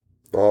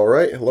All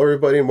right. Hello,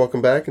 everybody, and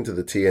welcome back into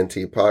the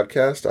TNT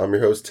podcast. I'm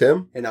your host,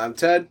 Tim. And I'm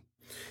Ted.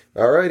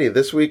 Alrighty.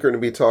 This week, we're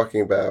going to be talking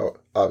about,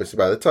 obviously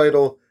by the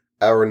title,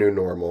 our new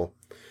normal.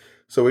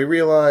 So we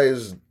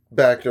realized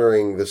back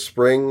during the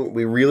spring,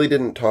 we really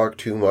didn't talk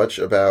too much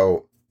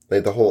about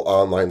the whole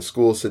online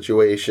school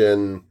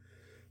situation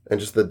and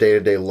just the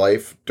day-to-day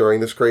life during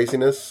this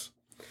craziness.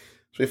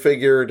 So we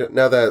figured,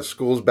 now that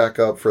school's back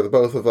up for the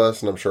both of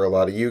us, and I'm sure a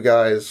lot of you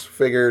guys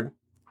figured,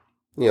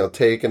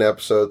 take an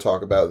episode,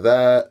 talk about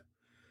that,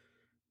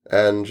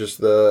 and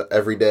just the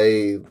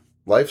everyday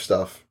life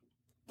stuff.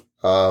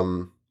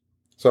 So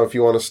if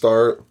you want to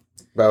start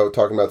about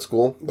talking about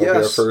school, that'll be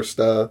our first.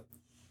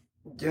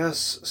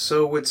 Yes.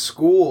 So with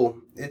school,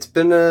 it's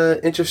been an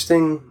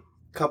interesting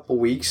couple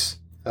weeks.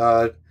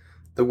 The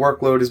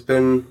workload has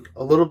been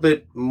a little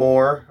bit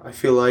more, I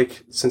feel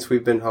like, since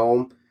we've been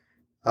home.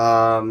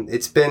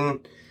 It's been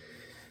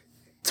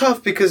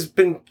tough because it's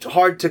been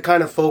hard to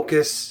kind of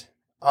focus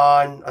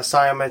on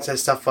assignments and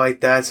stuff like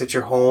that since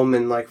you're home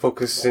and like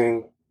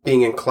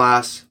being in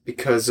class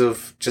because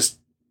of just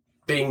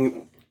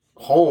being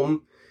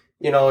home.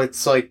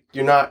 It's like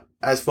you're not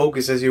as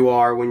focused as you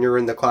are when you're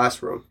in the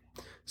classroom.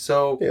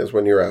 So yes,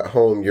 when you're at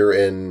home, you're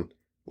in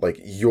like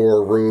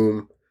your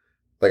room.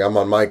 Like I'm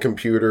on my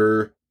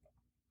computer,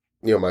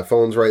 my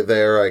phone's right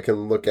there. I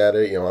can look at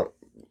it. I don't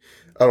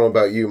know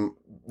about you.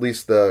 At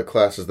least the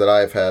classes that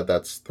I've had,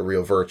 that's the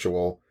real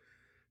virtual.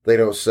 They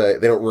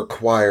don't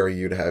require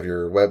you to have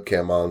your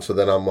webcam on. So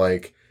then I'm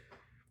like,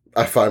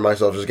 I find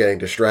myself just getting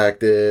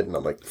distracted and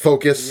I'm like,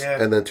 focus.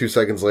 Yeah. And then 2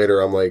 seconds later,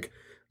 I'm like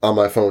on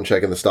my phone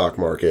checking the stock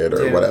market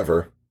or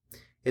whatever.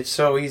 It's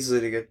so easy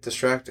to get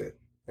distracted.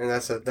 And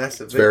that's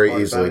it's very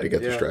easily to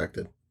get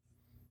distracted.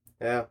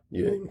 Yeah.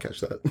 You didn't even catch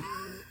that.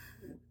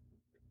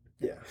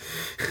 Yeah.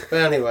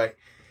 But anyway.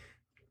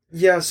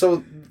 Yeah,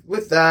 so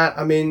with that,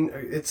 I mean,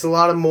 it's a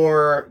lot of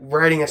more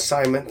writing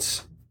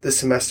assignments this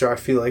semester, I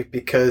feel like,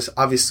 because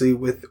obviously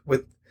with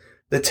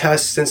the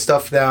tests and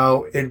stuff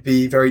now, it'd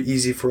be very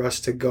easy for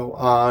us to go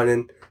on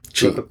and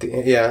cheat. Look up the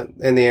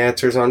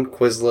answers on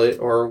Quizlet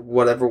or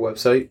whatever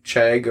website,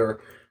 Chegg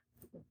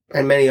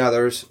and many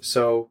others.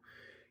 So,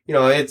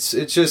 it's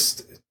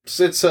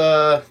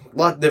a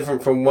lot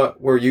different from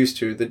what we're used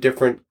to, the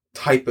different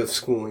type of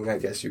schooling, I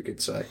guess you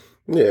could say.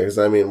 Yeah, because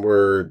I mean,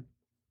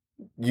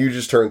 you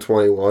just turned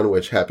 21,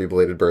 which happy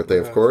belated birthday,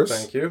 of course.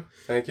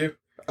 Thank you.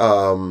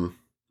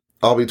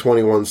 I'll be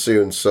 21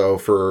 soon, so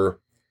for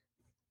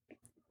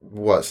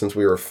since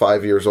we were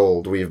 5 years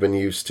old, we've been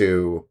used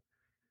to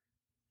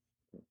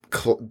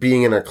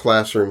being in a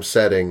classroom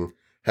setting,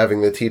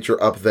 having the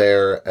teacher up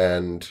there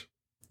and,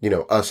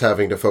 us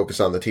having to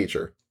focus on the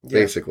teacher,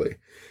 basically.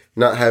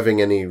 Not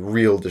having any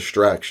real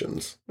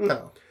distractions.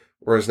 No.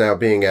 Whereas now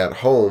being at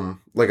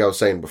home, like I was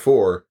saying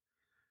before,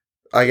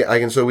 I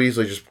can so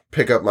easily just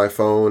pick up my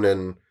phone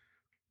and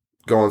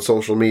go on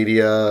social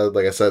media,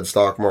 like I said,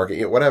 stock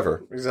market,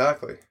 whatever.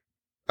 Exactly.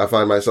 I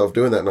find myself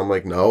doing that, and I'm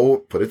like,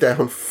 no, put it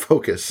down,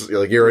 focus.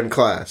 Like, you're in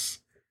class.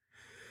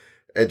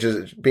 And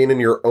just being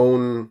in your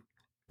own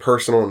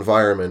personal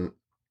environment,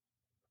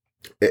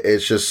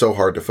 it's just so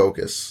hard to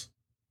focus.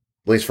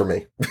 At least for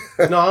me.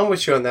 No, I'm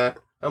with you on that.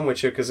 I'm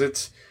with you, because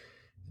it's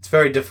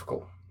very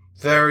difficult.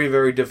 Very,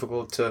 very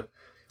difficult to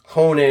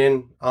hone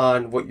in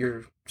on what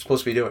you're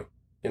supposed to be doing.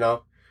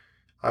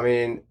 I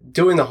mean,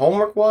 doing the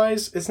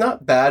homework-wise, it's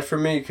not bad for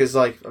me because,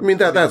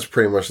 that's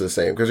pretty much the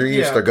same because you're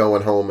used to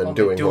going home and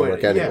doing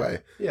homework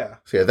anyway. Yeah.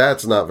 So,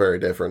 that's not very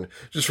different.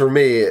 Just for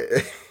me,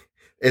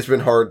 it's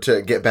been hard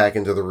to get back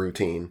into the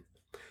routine,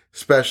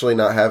 especially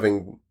not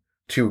having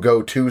to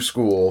go to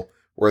school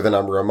where then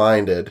I'm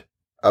reminded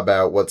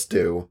about what's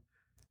due.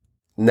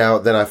 Now,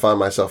 then I find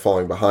myself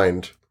falling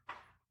behind.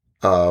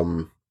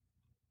 Yeah.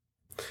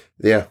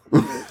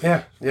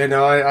 Yeah. Yeah,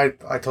 no, I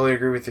totally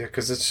agree with you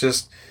because it's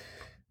just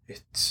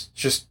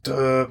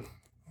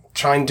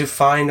trying to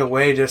find a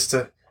way just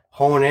to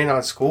hone in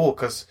on school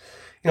because,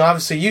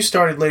 obviously you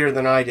started later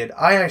than I did.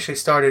 I actually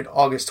started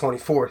August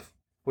 24th,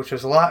 which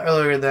was a lot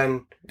earlier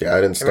than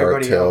I didn't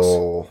start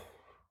till,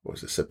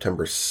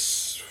 September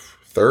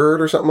 3rd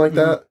or something like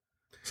that?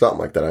 Something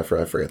like that. I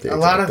forget the exact date. A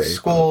lot of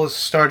schools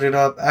started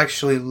up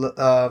actually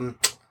the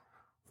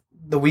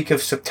week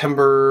of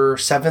September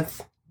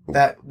 7th,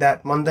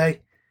 that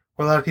Monday.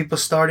 Where a lot of people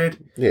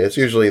started. Yeah, it's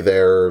usually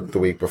there the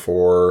week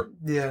before.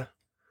 Yeah.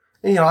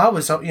 And, I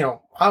was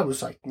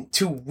like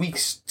 3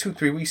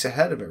 weeks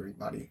ahead of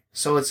everybody.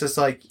 So it's just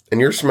like... And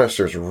your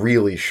semester's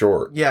really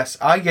short. Yes,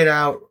 I get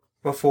out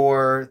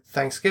before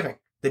Thanksgiving.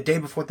 The day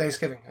before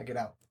Thanksgiving, I get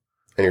out.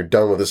 And you're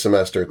done with the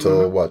semester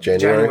till what,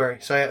 January? January.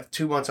 So I have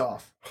 2 months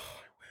off. Oh,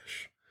 I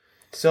wish.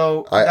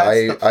 So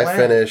I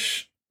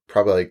finish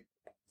probably like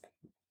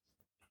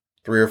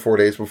 3 or 4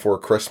 days before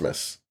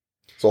Christmas.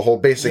 So a whole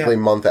basically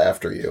month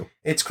after you.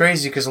 It's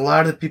crazy because a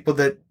lot of the people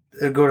that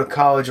go to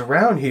college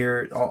around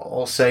here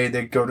all say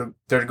they're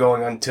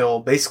going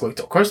until basically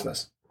till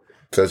Christmas.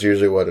 So that's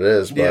usually what it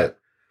is. But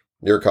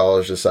your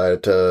college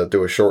decided to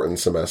do a shortened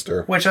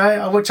semester. Which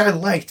I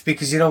liked,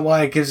 because you know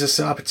why? It gives us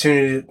the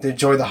opportunity to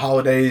enjoy the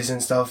holidays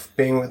and stuff,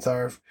 being with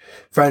our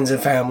friends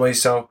and family.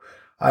 So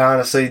I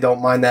honestly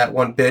don't mind that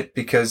one bit,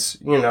 because,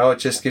 you know, it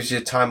just gives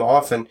you time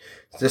off. And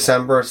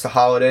December, it's the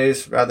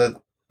holidays. Rather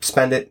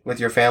spend it with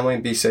your family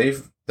and be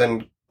safe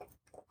than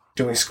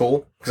doing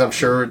school, because I'm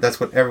sure that's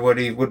what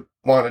everybody would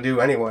want to do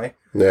anyway.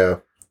 Yeah.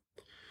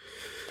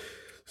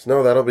 So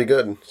no, that'll be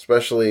good.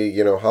 Especially,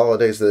 you know,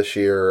 holidays this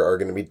year are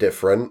going to be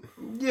different.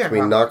 Yeah.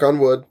 We knock on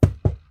wood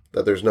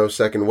that there's no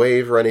second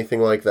wave or anything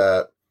like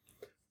that.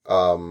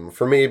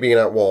 For me, being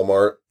at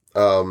Walmart,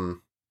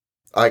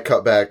 I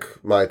cut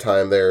back my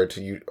time there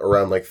to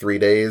around like 3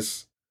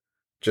 days,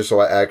 just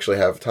so I actually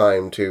have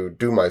time to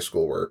do my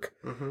schoolwork.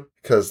 Mm-hmm.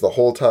 Because the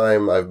whole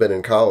time I've been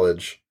in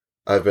college,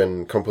 I've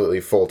been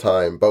completely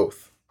full-time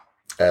both.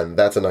 And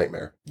that's a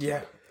nightmare.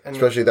 Yeah. And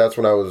especially that's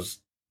when I was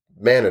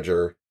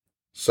manager.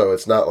 So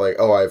it's not like,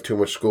 oh, I have too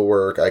much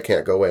schoolwork, I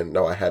can't go in.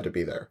 No, I had to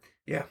be there.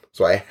 Yeah.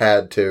 So I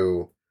had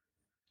to,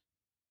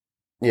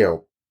 you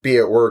know, be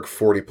at work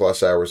 40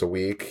 plus hours a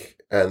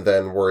week and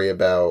then worry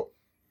about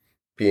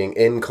being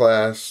in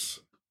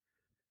class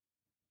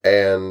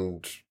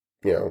and,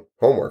 you know,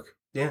 homework.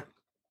 Yeah.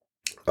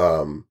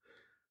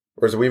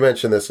 Whereas we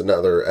mentioned this in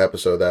another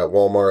episode that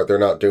Walmart, they're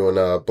not doing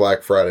a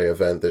Black Friday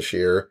event this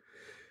year.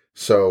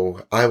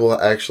 So I will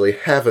actually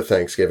have a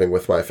Thanksgiving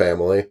with my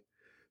family,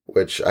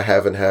 which I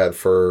haven't had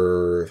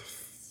for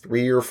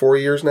 3 or 4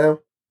 years now.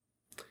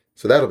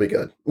 So that'll be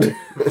good.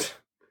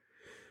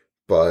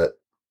 But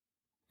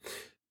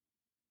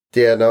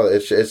yeah, no,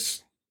 it's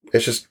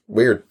just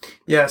weird.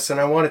 Yes, and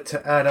I wanted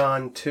to add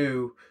on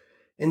to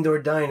indoor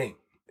dining.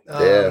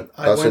 Yeah,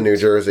 us in New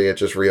Jersey, it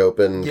just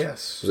reopened.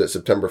 Yes. Was it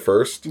September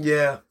 1st?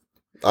 Yeah.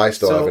 I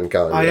still haven't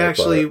gone I yet,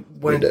 actually but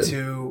went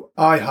to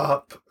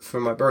IHOP for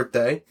my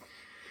birthday,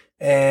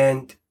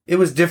 and it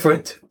was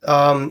different.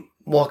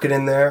 Walking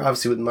in there,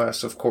 obviously with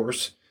masks, of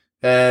course,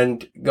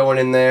 and going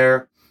in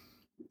there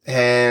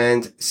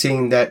and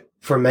seeing that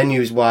for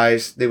menus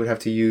wise, they would have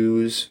to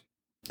use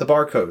the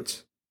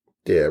barcodes.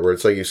 Yeah, where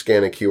it's like you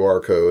scan a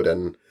QR code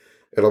and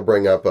it'll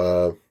bring up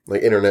a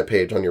like internet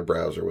page on your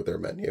browser with their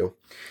menu.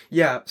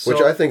 Yeah, so,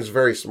 which I think is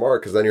very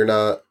smart, because then you're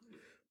not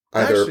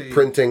either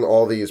printing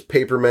all these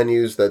paper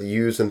menus that you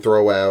use and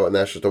throw out, and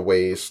that's just a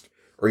waste,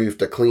 or you have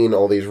to clean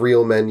all these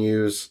real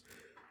menus,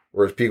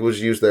 whereas people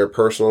just use their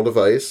personal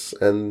device,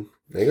 and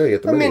there you go, you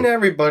get the menu. I mean,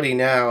 everybody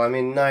now,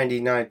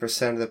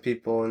 99% of the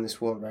people in this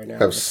world right now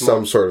have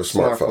some sort of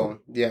smartphone.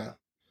 Yeah.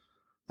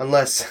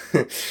 Unless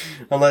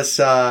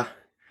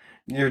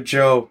you're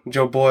Joe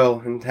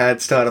Boyle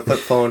and still had a flip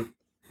phone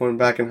when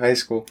back in high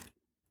school.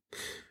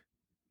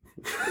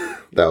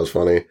 That was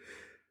funny.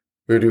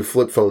 We would do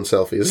flip phone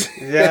selfies.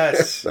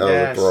 Yes. That was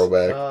a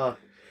throwback.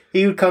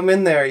 He would come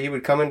in there. He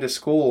would come into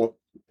school.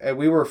 And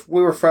we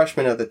were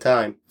freshmen at the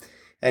time.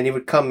 And he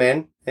would come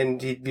in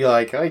and he'd be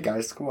like, "Hey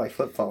guys, look at my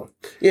flip phone."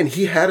 Yeah, and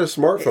he had a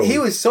smartphone. He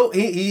was so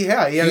he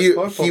had a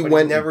smartphone,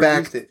 but he never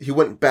used it. He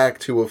went back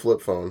to a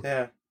flip phone.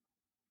 Yeah.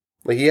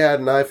 Like he had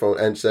an iPhone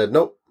and said,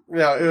 "Nope."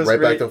 Yeah, it was right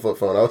great. back to flip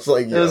phone. I was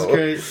like, "Yo." It was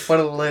great. What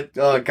a lit.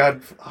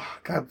 God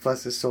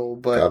bless his soul.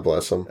 But God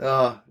bless him.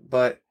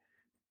 But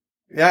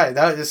yeah,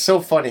 that is so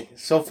funny.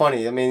 So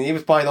funny. I mean, he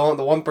was probably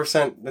the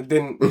 1% that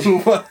didn't he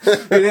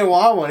didn't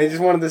want one. He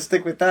just wanted to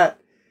stick with that.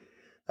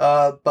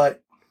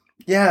 But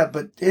yeah,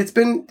 but it's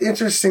been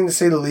interesting to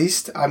say the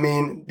least. I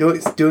mean,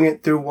 doing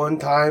it through one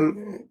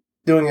time,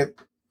 doing it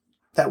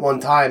that one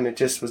time, it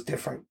just was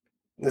different.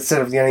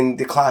 Instead of getting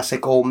the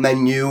classical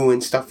menu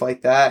and stuff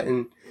like that,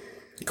 and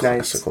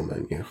classical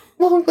menu.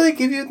 Well, they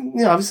give you,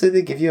 obviously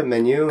they give you a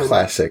menu. And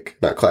classic,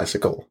 not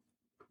classical.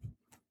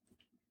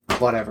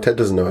 Whatever. Ted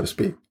doesn't know how to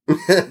speak.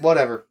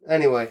 Whatever.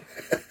 Anyway.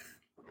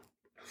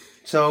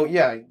 So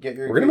yeah,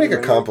 we're gonna make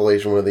a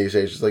compilation one of these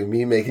days, just like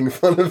me making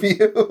fun of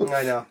you.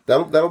 I know.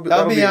 That'll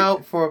be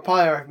out for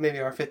probably maybe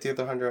our 50th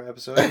or 100th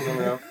episode. You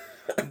never know.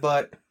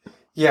 But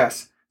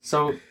yes,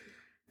 so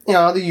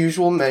the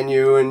usual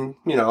menu, and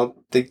you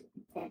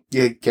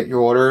get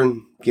your order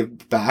and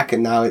give back,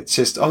 and now it's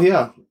just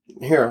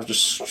here, I'll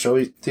just show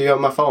it to you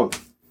on my phone.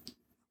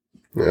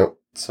 Yep.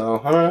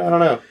 So I don't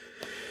know.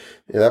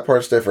 Yeah, that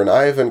part's different.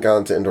 I haven't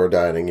gone to indoor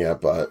dining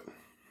yet, but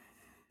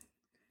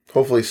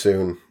hopefully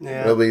soon.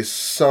 Yeah. It'll be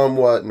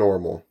somewhat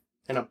normal.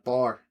 In a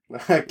bar.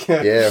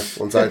 Yeah,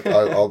 once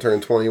I'll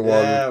turn 21.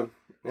 Yeah,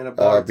 in a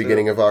bar.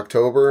 Beginning of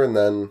October, and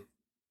then.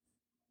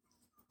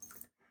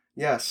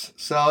 Yes.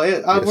 So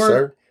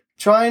we're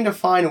trying to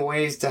find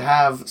ways to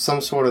have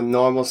some sort of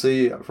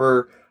normalcy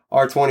for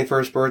our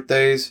 21st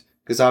birthdays,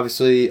 because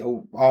obviously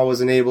I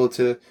wasn't able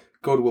to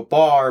go to a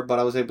bar, but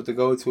I was able to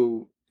go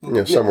to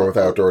somewhere with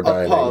outdoor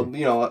dining.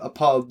 A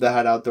pub that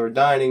had outdoor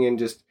dining, and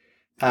just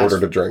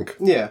ordered a drink.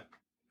 Yeah.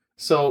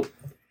 So.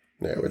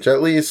 Yeah, which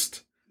at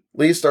least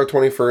our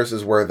 21st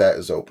is where that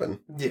is open.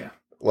 Yeah.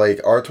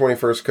 Like, our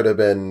 21st could have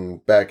been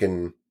back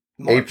in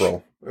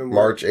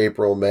March,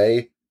 April,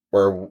 May,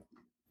 where,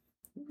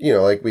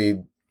 like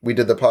we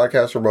did the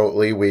podcast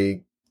remotely,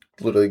 we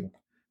literally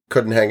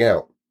couldn't hang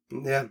out.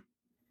 Yeah.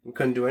 We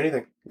couldn't do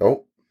anything.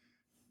 Nope.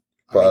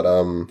 But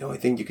the only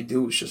thing you could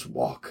do was just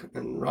walk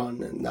and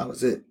run, and that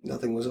was it.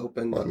 Nothing was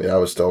open. I mean, I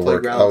was still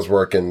working. I was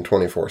working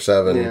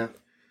 24/7. Yeah.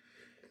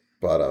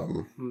 But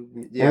one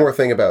more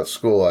thing about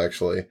school,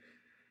 actually.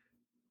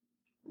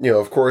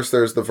 Of course,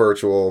 there's the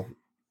virtual.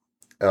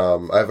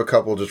 I have a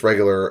couple just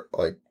regular,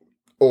 like,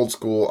 old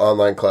school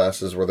online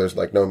classes where there's,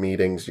 like, no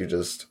meetings. You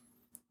just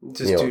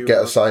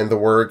get assigned the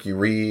work, you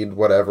read,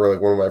 whatever.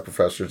 Like, one of my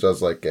professors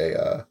does, like,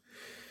 a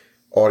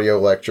audio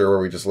lecture where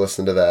we just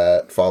listen to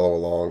that, follow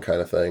along kind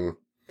of thing.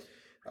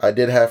 I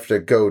did have to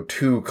go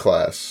to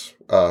class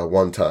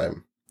one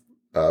time.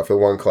 For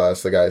one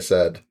class, the guy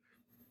said,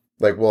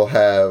 like, we'll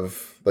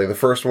have, like, the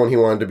first one he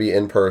wanted to be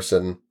in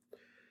person,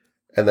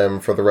 and then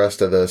for the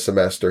rest of the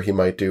semester, he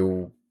might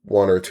do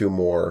one or two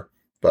more,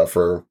 but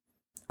for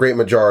great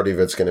majority of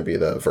it's going to be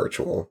the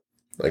virtual,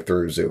 like,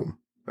 through Zoom.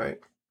 Right.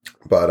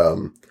 But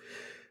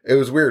it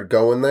was weird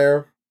going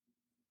there,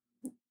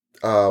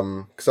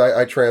 because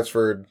I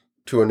transferred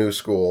to a new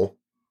school,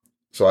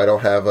 so I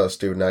don't have a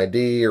student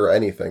ID or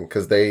anything,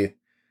 because they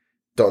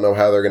don't know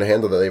how they're going to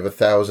handle that. They have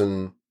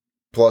 1,000+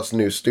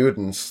 new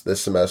students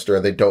this semester,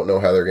 and they don't know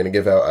how they're going to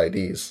give out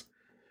IDs.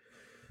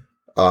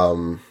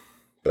 But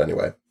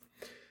anyway,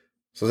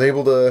 so I was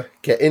able to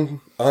get in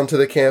onto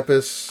the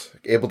campus,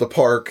 able to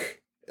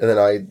park, and then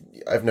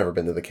I've never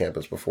been to the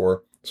campus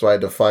before, so I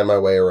had to find my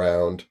way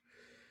around.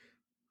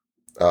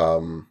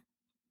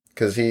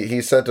 Because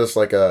he sent us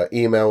like a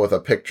email with a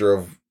picture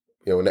of,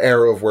 an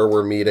arrow of where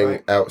we're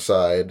meeting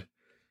outside,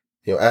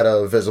 at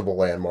a visible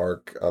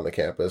landmark on the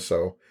campus.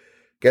 So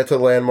get to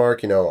the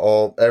landmark,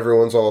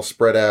 everyone's all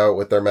spread out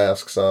with their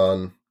masks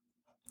on.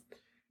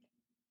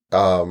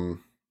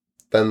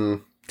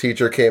 Then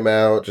teacher came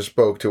out, just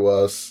spoke to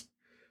us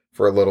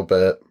for a little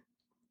bit.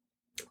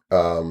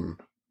 Poor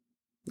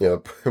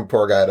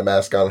guy had a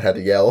mask on and had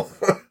to yell.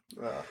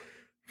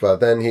 But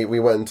then we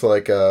went into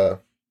like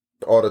a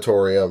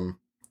auditorium,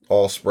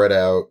 all spread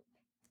out,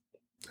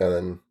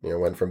 and then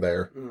went from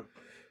there.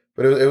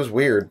 But it was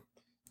weird.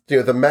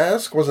 The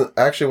mask wasn't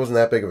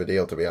that big of a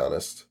deal, to be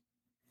honest,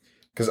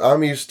 because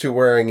I'm used to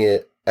wearing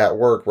it at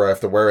work where I have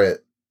to wear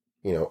it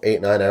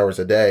 8-9 hours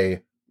a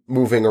day,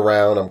 moving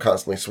around. I'm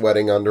constantly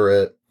sweating under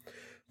it.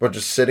 But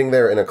just sitting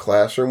there in a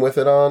classroom with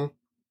it on,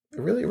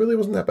 it really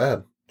wasn't that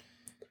bad.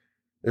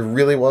 It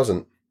really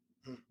wasn't.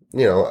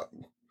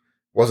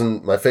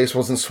 My face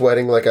wasn't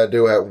sweating like I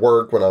do at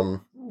work when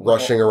I'm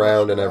rushing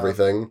around and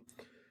everything.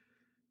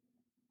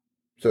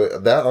 So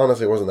that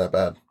honestly wasn't that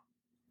bad.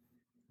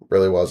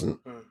 Really wasn't.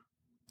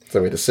 So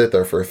we had to sit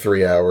there for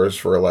 3 hours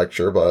for a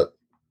lecture, but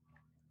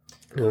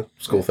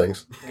school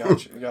things.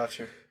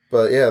 Gotcha.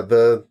 But yeah,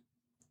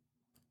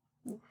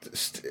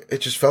 it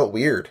just felt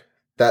weird.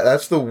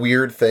 That's the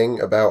weird thing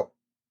about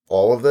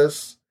all of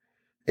this,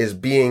 is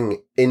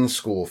being in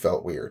school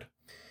felt weird.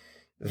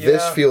 Yeah.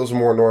 This feels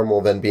more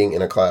normal than being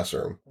in a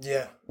classroom.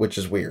 Yeah. Which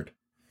is weird.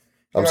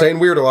 I'm saying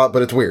weird a lot,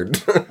 but it's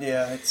weird.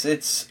 Yeah,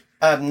 it's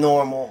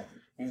abnormal.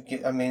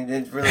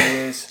 It really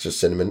is. It's just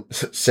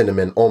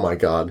cinnamon. Oh my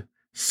god.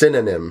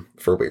 Synonym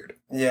for weird.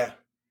 Yeah.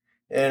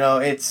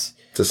 It's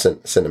a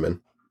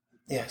cinnamon.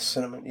 Yeah,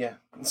 cinnamon, yeah.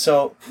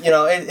 So,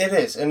 it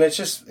is. And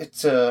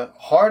it's a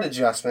hard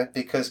adjustment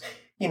because,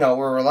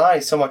 we're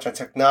relying so much on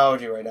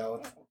technology right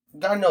now.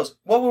 God knows,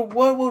 what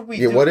would we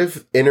do? Yeah, what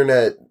if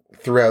internet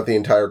throughout the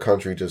entire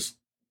country just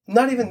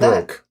Not even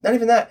broke? Not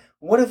even that.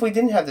 What if we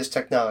didn't have this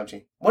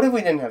technology? What if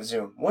we didn't have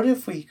Zoom? What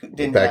if we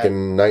didn't Back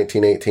in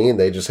 1918,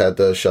 they just had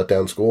to shut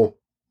down school.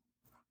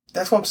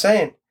 That's what I'm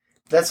saying.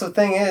 That's the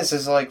thing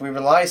is like we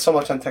rely so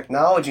much on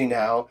technology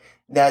now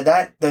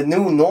that the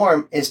new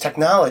norm is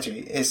technology.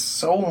 Is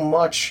so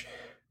much,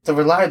 the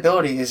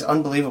reliability is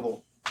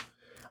unbelievable.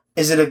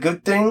 Is it a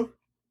good thing?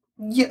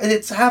 Yeah,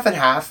 it's half and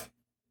half.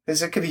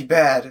 Because it could be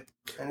bad.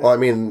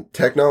 Well,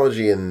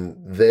 technology in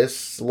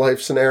this life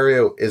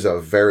scenario is a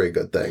very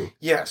good thing.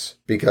 Yes.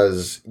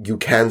 Because you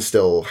can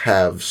still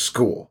have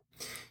school.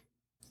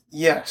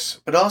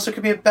 Yes. But also it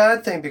could be a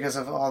bad thing because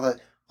of all the,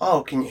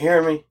 can you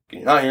hear me? Can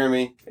you not hear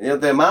me?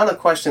 The amount of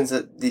questions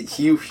that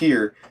you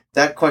hear,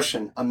 that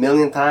question a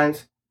million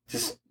times,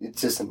 it's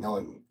just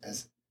annoying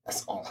as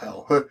all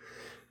hell.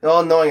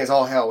 All annoying as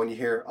all hell when you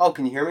hear,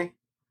 can you hear me?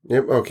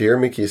 Yep. Oh, can you hear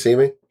me? Can you see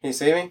me? Can you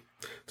see me?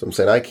 So I'm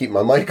saying I keep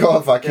my mic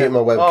off, I keep my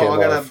webcam off.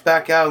 I gotta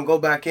back out and go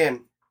back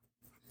in.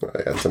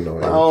 That's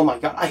annoying. Oh my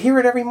god, I hear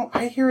it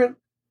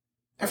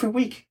every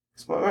week.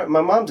 My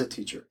mom's a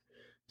teacher,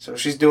 so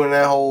she's doing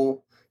that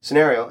whole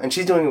scenario, and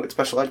she's doing it with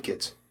special ed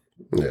kids.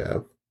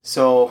 Yeah.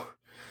 So,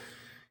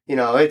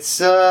 it's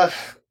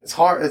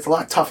hard. It's a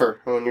lot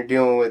tougher when you're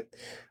dealing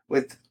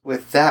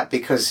with that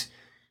because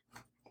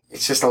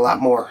it's just a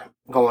lot more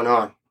going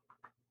on.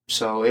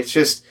 So it's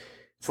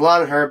a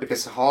lot on her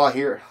because all I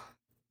hear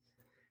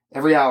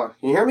every hour.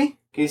 Can you hear me?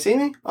 Can you see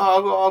me?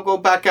 I'll go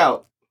back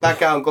out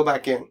and go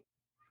back in.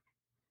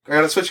 I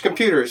gotta switch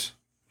computers.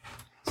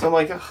 So I'm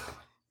like, ugh.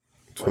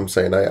 That's what I'm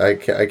saying.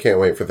 I can't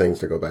wait for things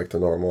to go back to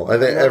normal. I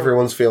think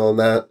everyone's feeling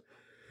that.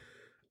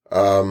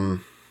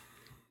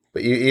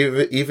 But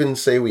you even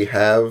say we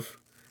have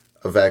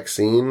a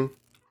vaccine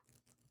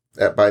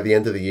by the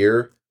end of the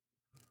year,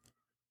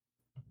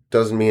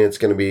 doesn't mean it's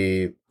going to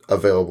be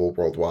available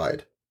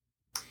worldwide.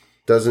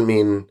 Doesn't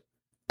mean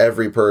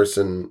every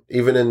person,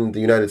 even in the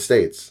United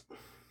States,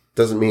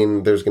 doesn't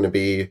mean there's going to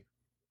be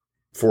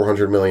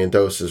 400 million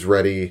doses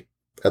ready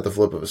at the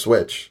flip of a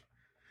switch.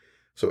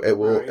 So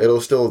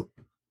it'll still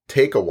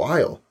take a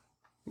while.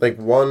 Like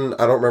I don't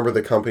remember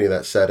the company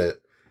that said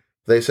it.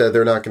 They said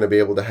they're not going to be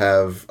able to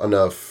have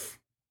enough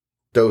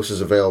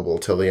doses available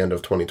till the end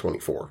of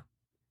 2024.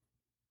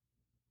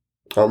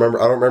 I don't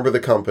remember the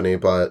company,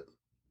 but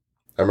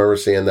I remember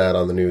seeing that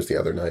on the news the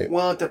other night.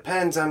 Well, it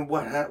depends on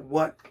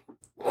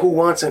who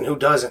wants it and who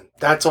doesn't.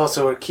 That's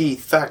also a key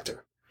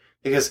factor,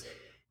 because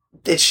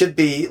it should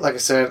be, like I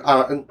said,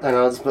 I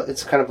know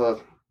it's kind of a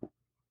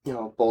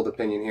bold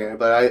opinion here,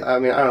 but I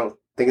mean I don't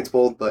think it's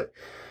bold, but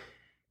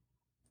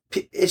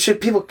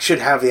people should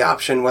have the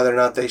option whether or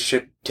not they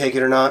should take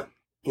it or not.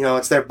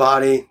 It's their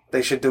body;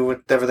 they should do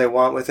whatever they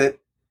want with it.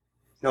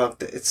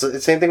 It's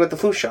the same thing with the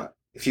flu shot.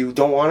 If you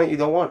don't want it, you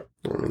don't want it.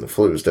 I mean, the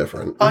flu is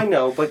different. I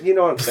know, but you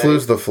know what I'm saying.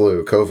 Flu's the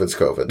flu. COVID's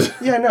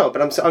COVID. Yeah, I know,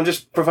 but I'm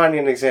just providing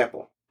an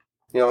example.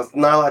 Not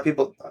a lot of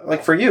people,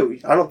 like for you,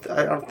 I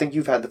don't think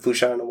you've had the flu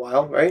shot in a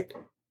while, right?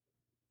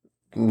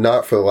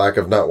 Not for the lack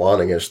of not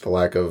wanting it, it's the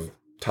lack of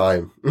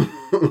time.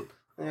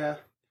 Yeah.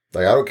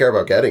 Like, I don't care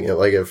about getting it.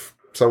 Like, if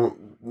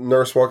some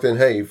nurse walked in,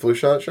 hey, flu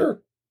shot?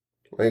 Sure.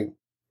 Like,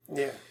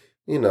 yeah.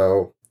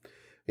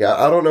 Yeah,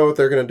 I don't know what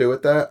they're going to do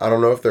with that. I don't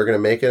know if they're going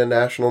to make it a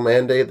national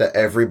mandate that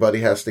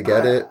everybody has to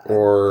get it,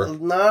 or...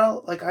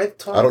 No, like, I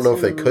don't know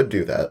if they could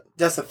do that.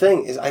 That's the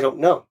thing, is I don't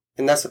know.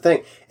 And that's the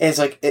thing. And it's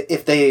like,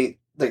 if they...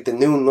 Like, the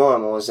new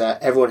normal is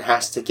that everyone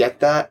has to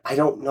get that. I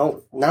don't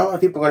know. Not a lot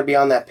of people are going to be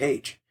on that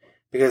page.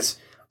 Because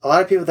a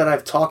lot of people that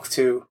I've talked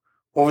to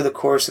over the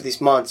course of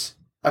these months,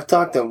 I've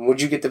talked to them,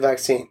 would you get the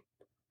vaccine?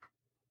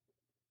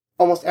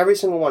 Almost every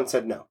single one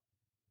said no.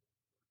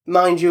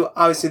 Mind you,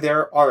 obviously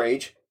they're our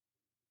age.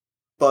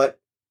 But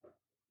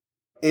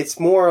it's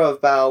more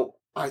about,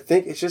 I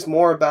think it's just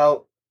more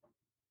about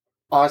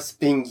us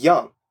being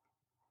young.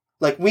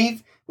 Like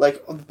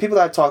the people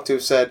that I've talked to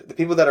have said the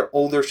people that are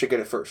older should get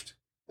it first.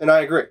 And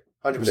I agree,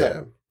 100%.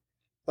 Yeah.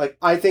 Like,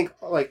 I think,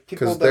 like,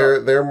 people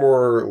because they're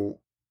more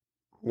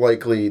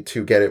likely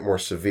to get it more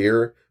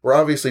severe. Where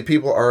obviously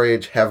people our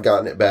age have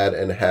gotten it bad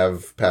and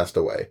have passed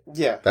away.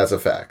 Yeah. That's a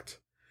fact.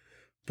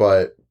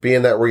 But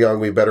being that we're young,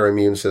 we have better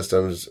immune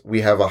systems, we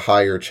have a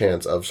higher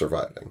chance of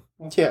surviving.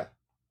 Yeah.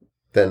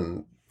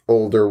 Than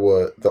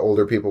the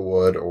older people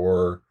would,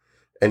 or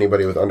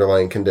anybody with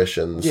underlying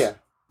conditions. Yeah.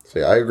 So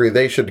yeah, I agree.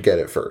 They should get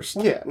it first.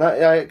 Yeah,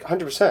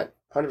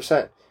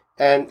 100%.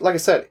 And like I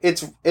said,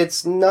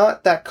 it's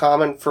not that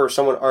common for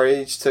someone our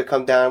age to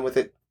come down with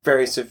it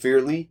very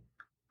severely,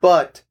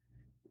 but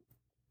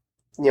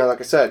like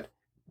I said,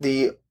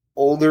 the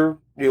older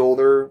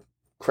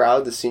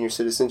crowd, the senior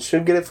citizens,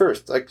 should get it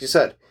first. Like you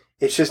said,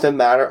 it's just a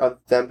matter of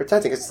them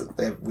protecting.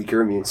 They have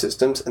weaker immune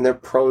systems and they're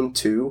prone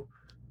to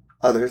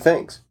other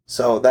things.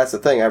 So that's the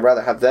thing. I'd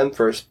rather have them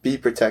first be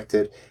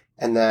protected,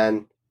 and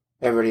then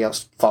everybody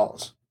else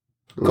follows.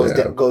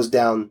 Goes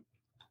down.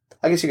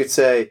 I guess you could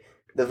say,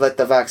 let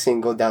the vaccine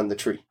go down the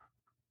tree.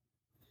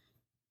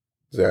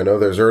 Yeah, I know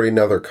there's already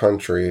another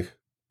country.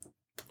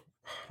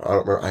 I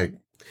don't remember. I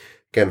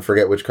again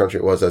forget which country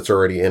it was that's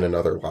already in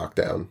another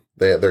lockdown.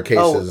 Their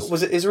cases. Oh,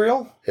 was it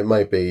Israel? It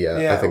might be.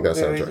 Yeah, I think that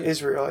sounds right.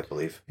 Israel, I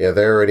believe. Yeah,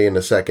 they're already in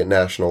a second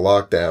national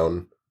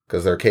lockdown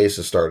because their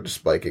cases started to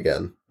spike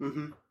again.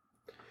 Mm-hmm.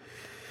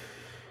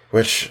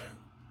 Which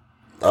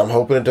I'm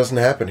hoping it doesn't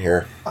happen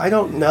here. I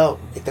don't know.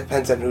 It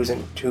depends on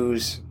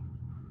who's.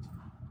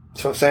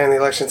 So I'm saying the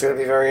election's going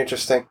to be very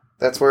interesting.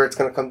 That's where it's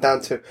going to come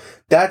down to.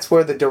 That's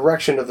where the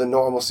direction of the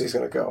normalcy is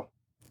going to go.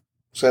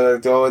 It's going to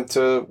go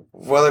into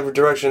whatever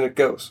direction it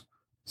goes.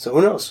 So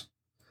who knows?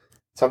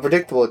 It's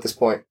unpredictable at this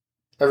point.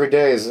 Every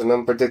day is an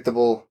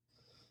unpredictable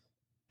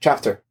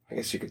chapter, I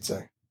guess you could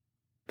say.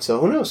 So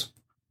who knows?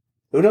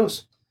 Who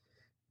knows?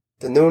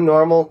 The new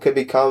normal could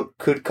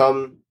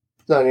come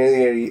not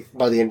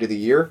by the end of the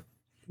year.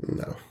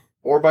 No.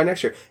 Or by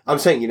next year. I'm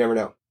saying you never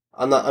know.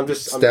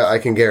 I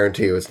can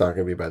guarantee you it's not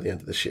going to be by the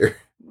end of this year.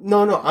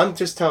 No, I'm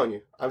just telling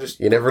you.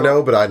 You never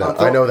know, but I know.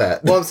 I know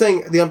that. Well, I'm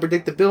saying the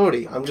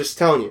unpredictability. I'm just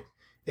telling you.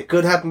 It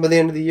could happen by the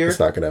end of the year. It's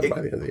not going to happen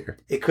by the end of the year.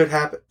 It could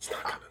happen. It's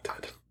not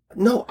going to.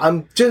 No,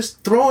 I'm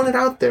just throwing it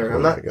out there.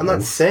 I'm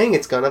not saying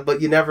it's gonna,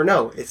 but you never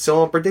know. It's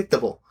so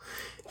unpredictable.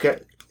 It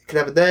could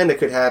happen then. It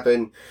could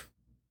happen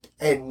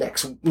in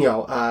next,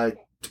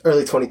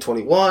 early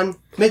 2021,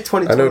 mid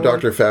 2021. I know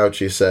Dr.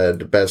 Fauci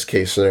said best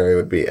case scenario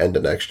would be end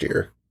of next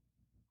year.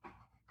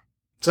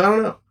 So I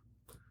don't know.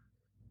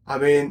 I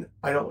mean,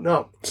 I don't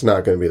know. It's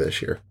not going to be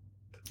this year.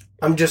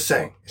 I'm just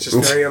saying. It's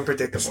just very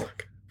unpredictable.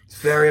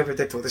 It's very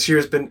unpredictable. This year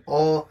has been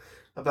all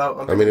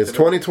about I mean, it's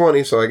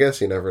 2020, so I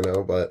guess you never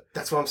know, but...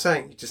 That's what I'm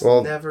saying. You just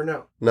never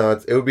know. No,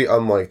 it would be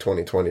unlike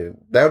 2020.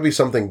 That would be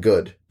something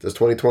good. Does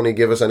 2020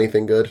 give us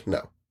anything good?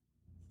 No.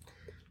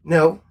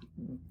 No,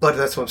 but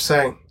that's what I'm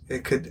saying.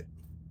 It could...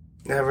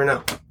 Never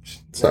know.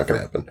 It's not going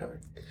to happen. Never.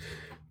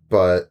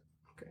 But...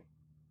 Okay.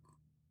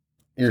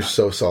 You're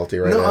so salty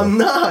right now. No, I'm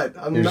not.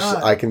 I'm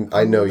not.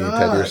 I know you,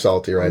 Ted. You're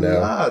salty right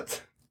now.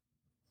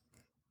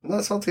 I'm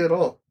not salty at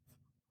all.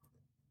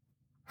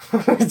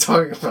 What are you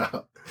talking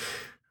about?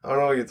 I don't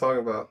know what you're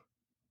talking about.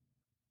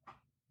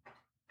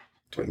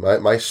 Dude,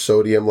 my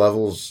sodium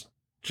levels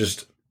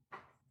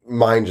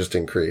mine just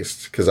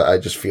increased because I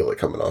just feel it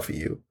coming off of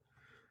you.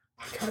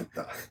 I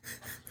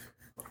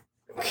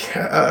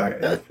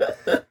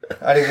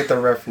didn't get the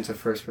reference at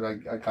first, but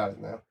I got it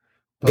now.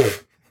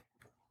 But,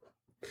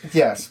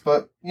 yes,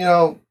 but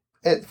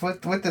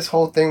with this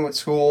whole thing with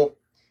school,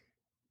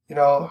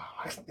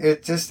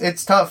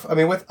 it's tough. I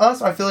mean, with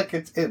us, I feel like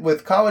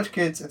with college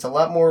kids, it's a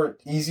lot more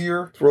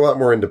easier. We're a lot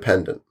more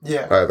independent.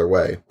 Yeah. Either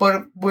way.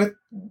 But with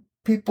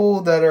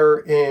people that are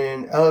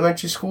in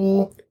elementary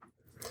school,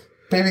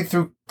 maybe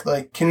through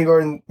like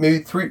kindergarten,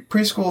 maybe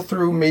preschool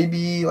through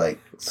maybe like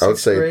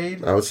sixth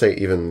grade. I would say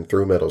even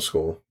through middle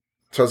school.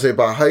 So I'd say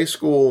by high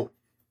school,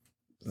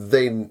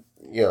 they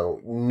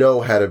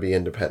know how to be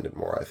independent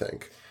more, I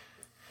think.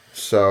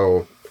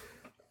 So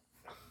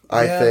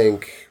I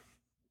think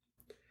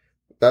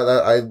that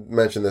I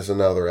mentioned this in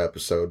another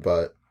episode,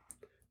 but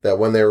that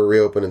when they were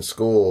reopening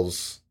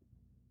schools,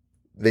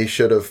 they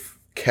should have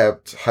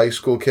kept high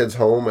school kids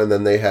home, and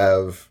then they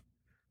have,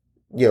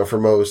 for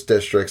most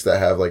districts that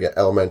have like an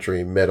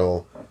elementary,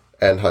 middle,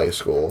 and high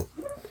school,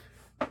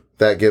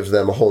 that gives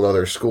them a whole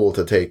other school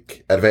to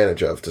take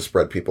advantage of to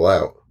spread people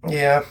out.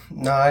 Yeah,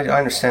 no, I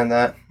understand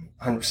that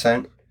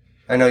 100%.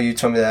 I know you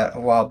told me that a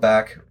while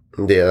back.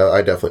 Yeah,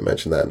 I definitely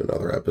mentioned that in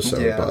another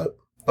episode. Yeah.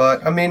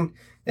 But I mean,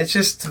 it's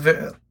just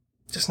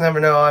never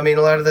know. I mean,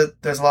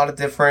 there's a lot of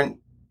different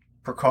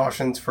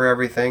precautions for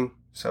everything,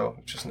 so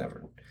just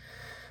never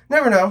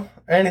know.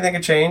 Anything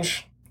could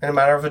change in a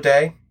matter of a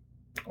day,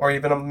 or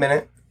even a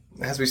minute,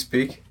 as we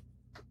speak.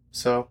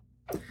 So,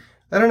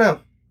 I don't know.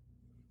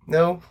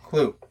 No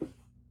clue.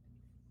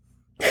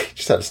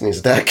 Just had a sneeze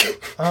attack.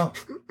 Oh,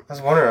 I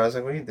was wondering. I was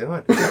like, what are you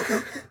doing?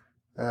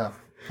 Oh,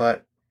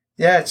 but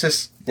yeah, it's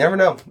just, you never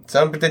know. It's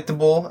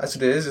unpredictable as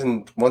it is,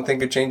 and one thing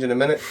could change in a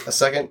minute, a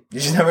second. You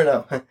just never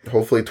know.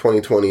 Hopefully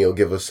 2020 will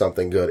give us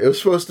something good. It was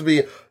supposed to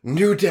be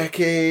new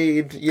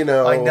decade,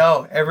 I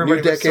know.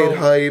 Everybody new decade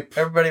hype.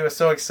 Everybody was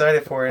so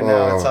excited for it.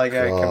 Now it's like,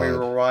 can we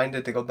rewind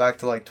it to go back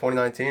to like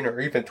 2019 or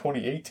even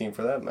 2018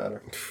 for that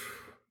matter?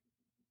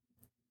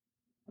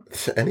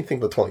 Anything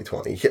but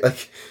 2020.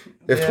 If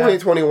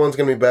 2021 is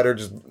going to be better,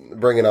 just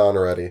bring it on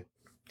already.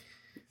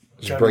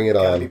 Just bring it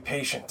on. Gotta be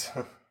patient.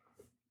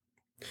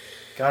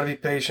 Gotta be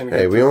patient.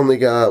 Hey, we only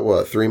got,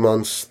 3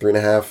 months,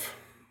 3.5?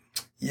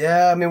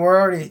 Yeah, I mean, we're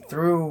already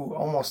through,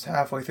 almost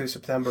halfway through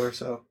September,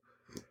 so.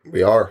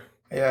 We are.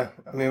 Yeah,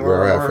 I mean,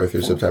 we're halfway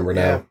through September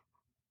now.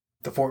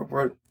 Today's the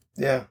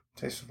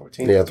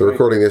 14th. Yeah, the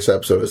recording this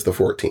episode is the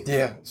 14th.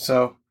 Yeah,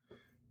 so,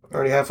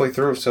 already halfway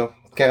through, so,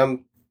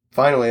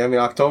 finally, I mean,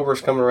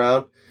 October's coming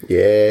around.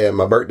 Yeah,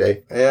 my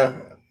birthday. Yeah.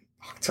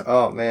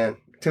 Oh, man.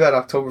 Too bad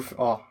October.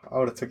 Oh, I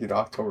would have took you to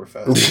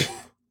Oktoberfest.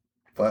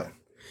 But.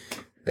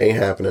 Ain't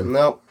happening.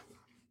 Nope.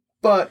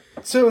 But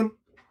soon.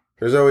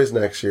 There's always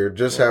next year.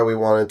 Just how we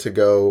wanted to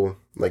go,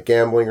 like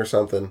gambling or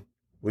something.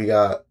 We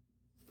got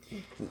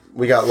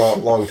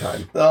long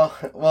time. Oh,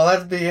 well,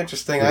 that'd be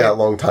interesting. We got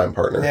long time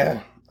partner.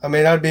 Yeah. I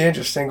mean, that'd be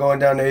interesting going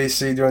down to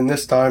AC during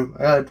this time.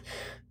 That'd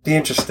be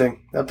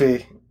interesting. That'd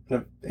be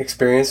an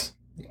experience.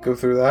 Go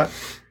through that.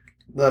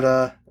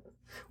 But,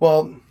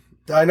 well,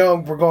 I know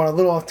we're going a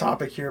little off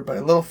topic here, but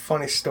a little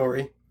funny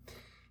story.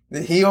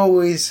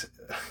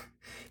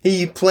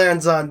 He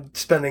plans on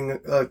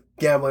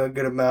gambling a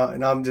good amount,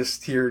 and I'm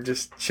just here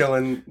just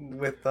chilling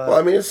with... Well,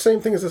 I mean, it's the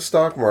same thing as the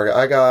stock market.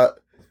 I got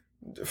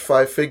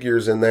 5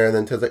 figures in there, and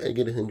then Ted's like, I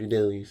get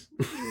 $100.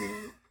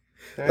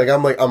 Like,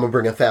 I'm going to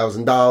bring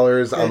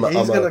 $1,000.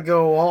 He's going to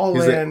go all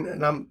in,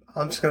 and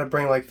I'm just going to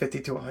bring like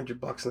 $50 to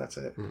 $100, and that's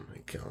it. Oh, my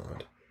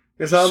God.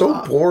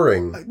 So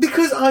boring.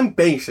 Because I'm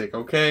basic,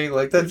 okay?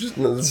 Like, that's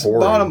boring.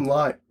 Bottom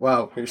line.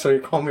 Wow, so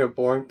you call me a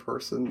boring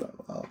person?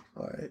 Wow,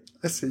 all right.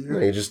 I see you. No,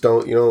 you just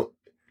don't,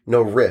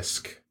 no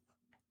risk.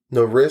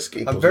 No risk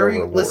equals no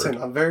reward. Listen,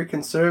 I'm very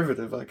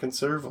conservative. I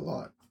conserve a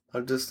lot.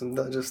 I'm not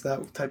just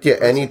that type of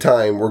person.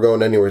 Anytime we're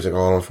going anywhere, he's like,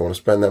 oh, I don't want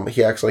to spend that.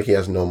 He acts like he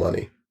has no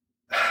money.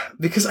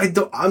 Because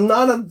I'm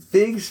not a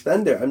big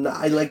spender.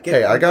 I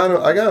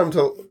got him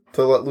to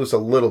let loose a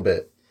little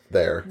bit.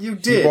 There. You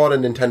did. He bought a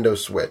Nintendo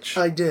Switch.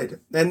 I did.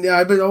 And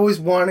I've been always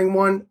wanting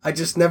one. I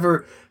just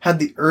never had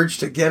the urge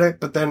to get it.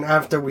 But then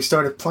after we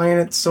started playing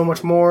it so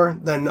much more,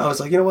 then I was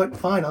like, you know what?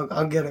 Fine,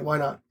 I'll get it. Why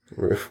not?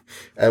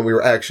 And we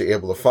were actually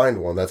able to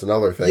find one. That's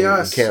another thing.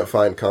 Yes. You can't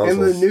find consoles.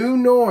 In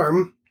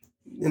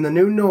the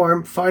new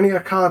norm, finding a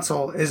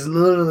console is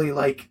literally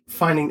like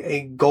finding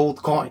a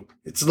gold coin.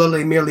 It's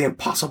literally merely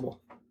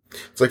impossible.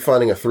 It's like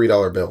finding a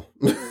 $3 bill.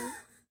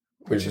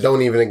 which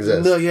don't even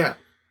exist. No, yeah.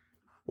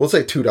 We'll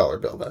say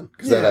 $2 bill then,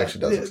 because that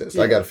actually does exist.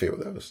 Yeah. I got a few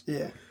of those.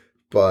 Yeah.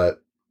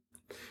 But,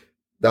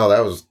 no,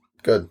 that was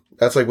good.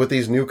 That's like with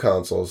these new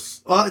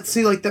consoles.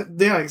 See, like that.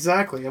 Yeah,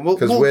 exactly. And we'll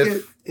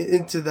get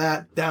into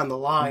that down the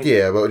line.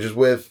 Yeah, but just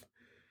with,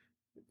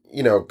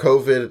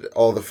 COVID,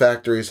 all the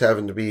factories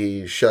having to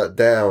be shut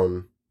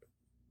down.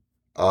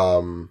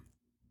 Sorry,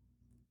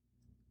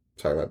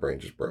 my brain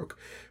just broke.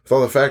 With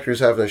all the factories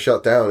having to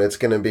shut down, it's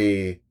going to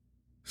be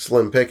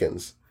slim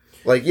pickings.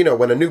 Like,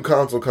 when a new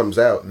console comes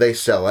out, they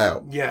sell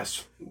out.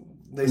 Yes.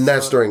 And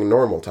that's during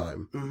normal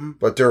time. Mm-hmm.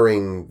 But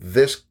during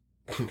this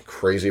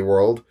crazy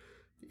world,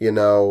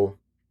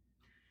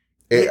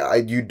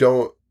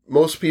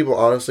 most people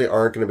honestly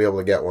aren't going to be able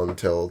to get one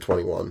until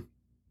 21.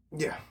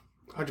 Yeah,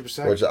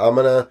 100%. Which I'm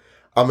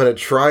gonna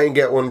try and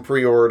get one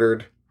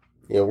pre-ordered.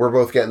 We're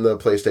both getting the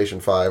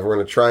PlayStation 5. We're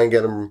gonna try and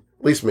get them.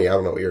 At least me. I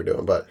don't know what you're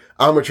doing, but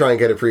I'm gonna try and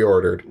get it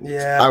pre-ordered.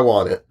 Yeah, I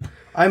want it.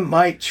 I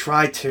might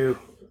try to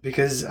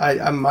because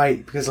I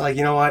might because I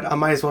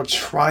might as well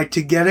try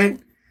to get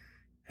it.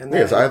 And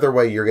then, either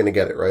way, you're gonna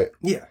get it, right?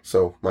 Yeah.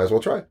 So might as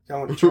well try. I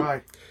want to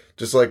try.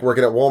 Just like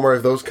working at Walmart,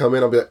 if those come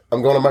in, I'll be like,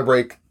 I'm going on my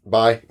break.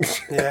 Bye.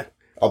 Yeah.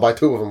 I'll buy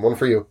 2 of them, one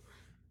for you.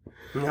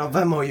 I'll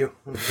Venmo you.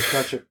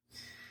 Gotcha.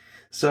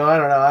 So, I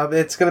don't know.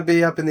 It's going to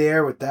be up in the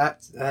air with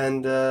that.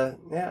 And, I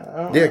don't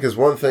know. Yeah, because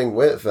one thing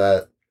with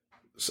that,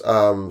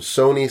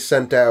 Sony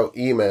sent out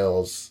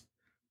emails.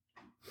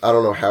 I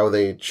don't know how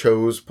they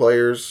chose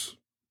players,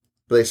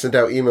 but they sent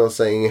out emails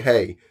saying,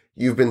 hey,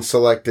 you've been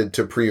selected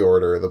to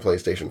pre-order the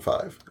PlayStation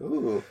 5.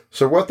 Ooh.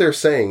 So what they're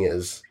saying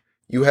is,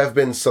 you have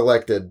been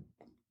selected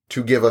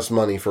to give us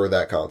money for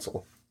that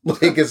console.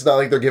 Like, it's not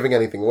like they're giving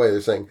anything away. They're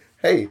saying,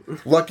 hey,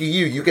 lucky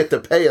you get to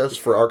pay us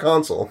for our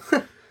console.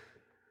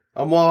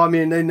 Well,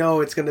 they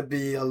know it's going to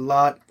be a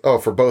lot. Oh,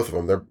 for both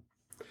of them.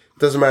 It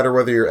doesn't matter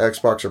whether you're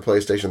Xbox or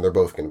PlayStation, they're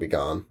both going to be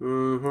gone.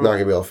 Mm-hmm. Not going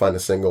to be able to find a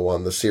single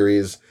one. The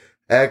Series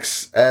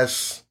X,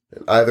 S,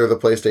 and either the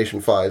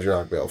PlayStation 5s, you're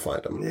not going to be able to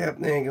find them. Yep,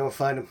 they ain't going to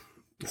find them.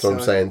 So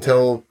I'm saying,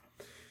 till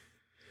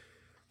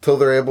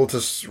they're able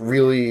to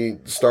really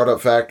start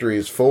up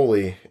factories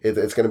fully,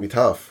 it's going to be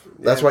tough.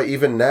 That's why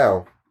even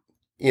now,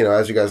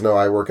 as you guys know,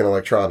 I work in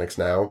electronics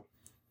now.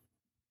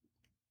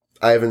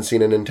 I haven't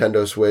seen a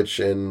Nintendo Switch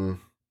in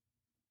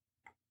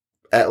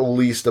at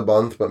least a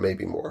month, but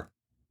maybe more.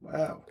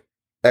 Wow.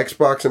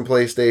 Xbox and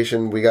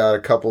PlayStation, we got a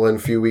couple in a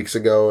few weeks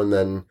ago and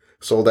then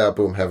sold out,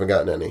 boom, haven't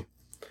gotten any.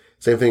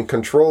 Same thing,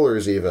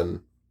 controllers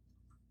even.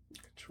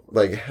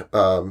 Like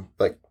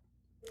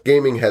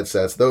gaming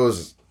headsets,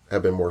 those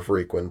have been more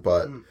frequent,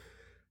 but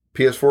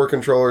PS4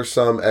 controllers,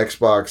 some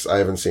Xbox, I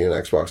haven't seen an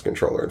Xbox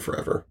controller in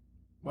forever.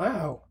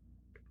 Wow.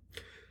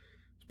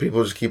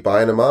 People just keep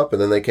buying them up,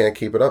 and then they can't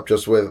keep it up.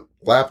 Just with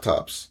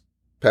laptops.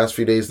 Past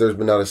few days, there's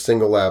been not a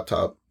single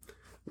laptop.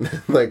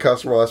 Like,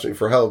 customer will ask me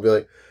for help, be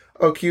like,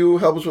 oh, can you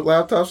help us with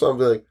laptops? I'll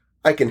be like,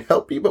 I can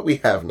help you, but we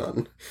have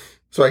none.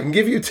 So I can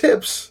give you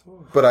tips,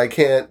 but I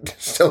can't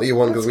sell you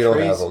one because we don't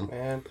have them.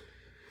 Man.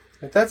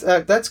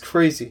 That's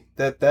crazy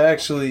that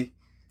actually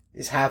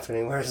is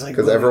happening. Whereas, like,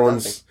 because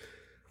everyone's,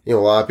 a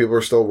lot of people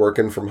are still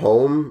working from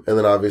home, and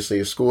then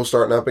obviously school's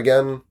starting up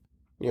again.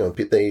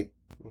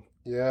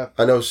 Yeah.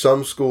 I know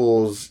some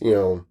schools,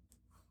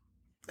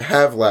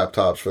 have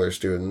laptops for their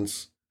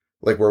students.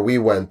 Like where we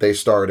went, they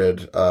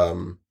started,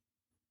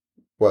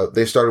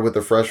 they started with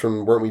the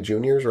freshmen, weren't we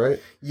juniors, right?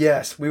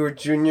 Yes, we were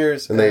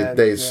juniors. And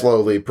they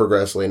slowly,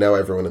 progressively, now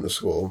everyone in the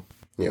school,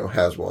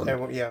 has one.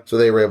 Yeah. So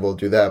they were able to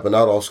do that, but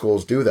not all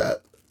schools do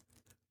that.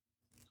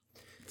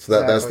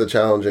 So that's the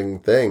challenging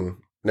thing.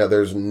 Now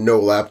there's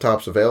no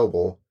laptops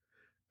available.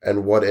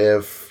 And what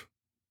if,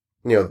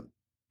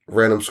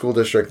 random school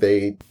district,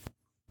 they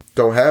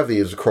don't have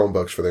these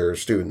Chromebooks for their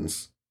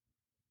students.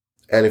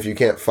 And if you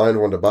can't find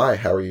one to buy,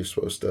 how are you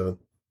supposed to?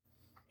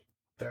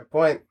 Fair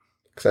point.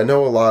 Because I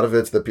know a lot of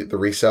it's the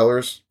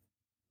resellers.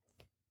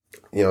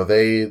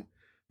 They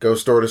go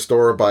store to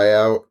store, buy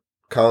out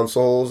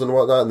consoles and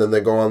whatnot, and then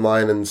they go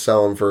online and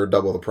sell them for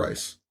double the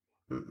price.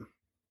 Mm.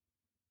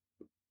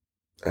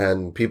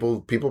 And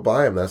people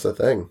buy them. That's the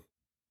thing.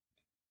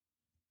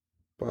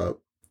 But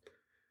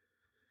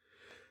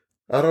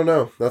I don't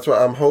know. That's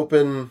why I'm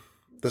hoping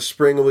the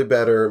spring will be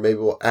better. Maybe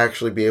we'll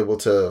actually be able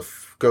to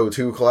go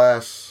to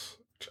class.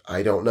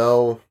 I don't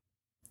know.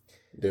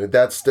 Dude,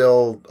 that's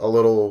still a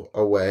little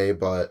away,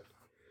 but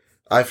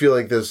I feel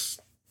like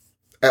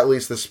at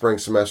least the spring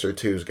semester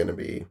 2 is going to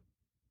be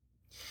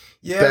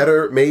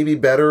better, maybe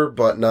better,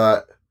 but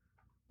not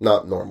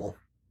normal.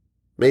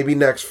 Maybe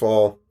next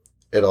fall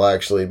it'll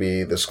actually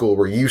be the school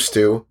we're used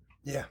to.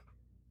 Yeah.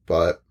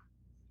 But,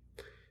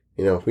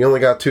 we only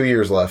got 2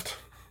 years left.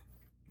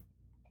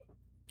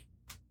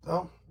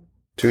 Oh.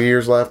 2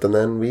 years left, and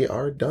then we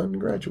are done,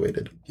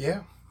 graduated.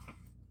 Yeah.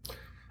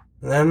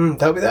 And then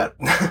that'll be that.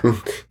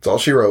 That's all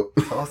she wrote.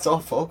 That's all,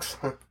 folks.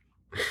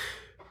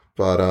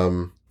 But,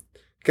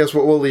 guess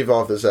what? We'll leave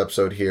off this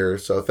episode here.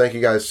 So thank you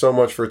guys so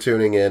much for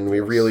tuning in. We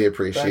really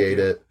appreciate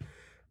it.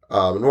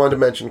 And wanted to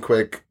mention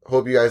quick,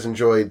 hope you guys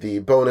enjoyed the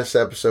bonus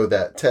episode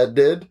that Ted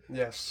did.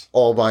 Yes.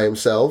 All by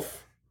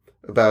himself.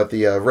 About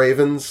the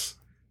Ravens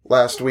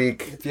last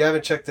week. If you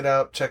haven't checked it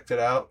out,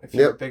 If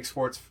you're a big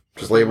sports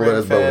just label it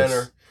as bonus.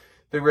 Or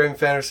big Raven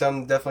fan or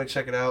something, definitely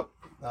check it out.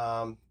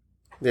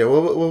 Yeah,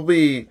 we'll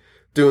be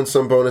doing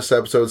some bonus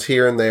episodes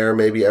here and there,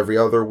 maybe every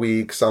other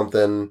week,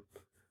 something,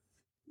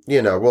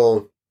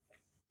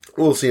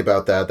 we'll see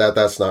about that.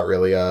 That's not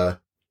really a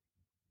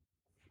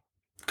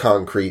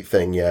concrete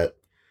thing yet.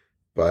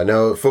 But I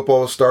know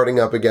football is starting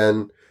up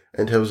again,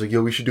 and Ted was like,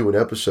 yo, we should do an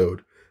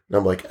episode. And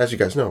I'm like, as you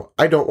guys know,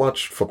 I don't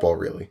watch football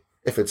really.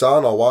 If it's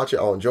on, I'll watch it,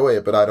 I'll enjoy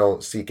it, but I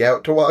don't seek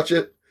out to watch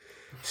it.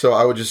 So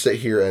I would just sit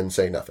here and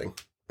say nothing.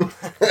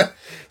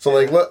 So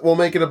we'll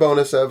make it a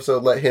bonus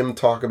episode, let him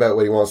talk about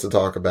what he wants to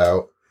talk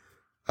about,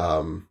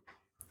 and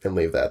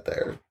leave that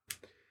there.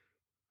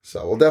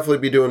 So we'll definitely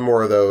be doing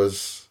more of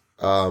those.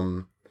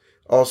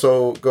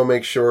 Also, go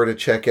make sure to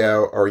check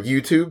out our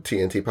YouTube,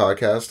 TNT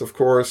Podcast, of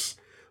course.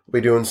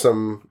 We'll be doing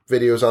some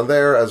videos on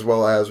there, as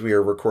well as we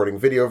are recording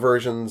video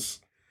versions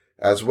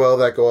as well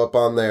that go up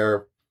on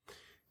there.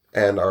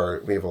 And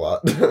we have a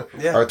lot.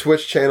 Yeah. Our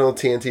Twitch channel,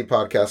 TNT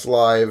Podcast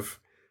Live.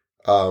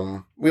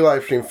 We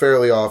live stream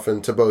fairly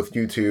often to both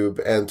YouTube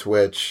and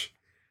Twitch,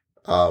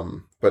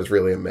 but it's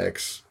really a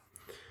mix.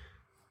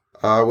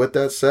 With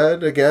that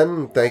said,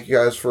 again, thank you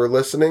guys for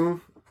listening,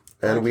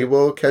 and we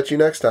will catch you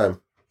next time.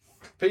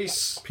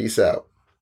 Peace. Peace out.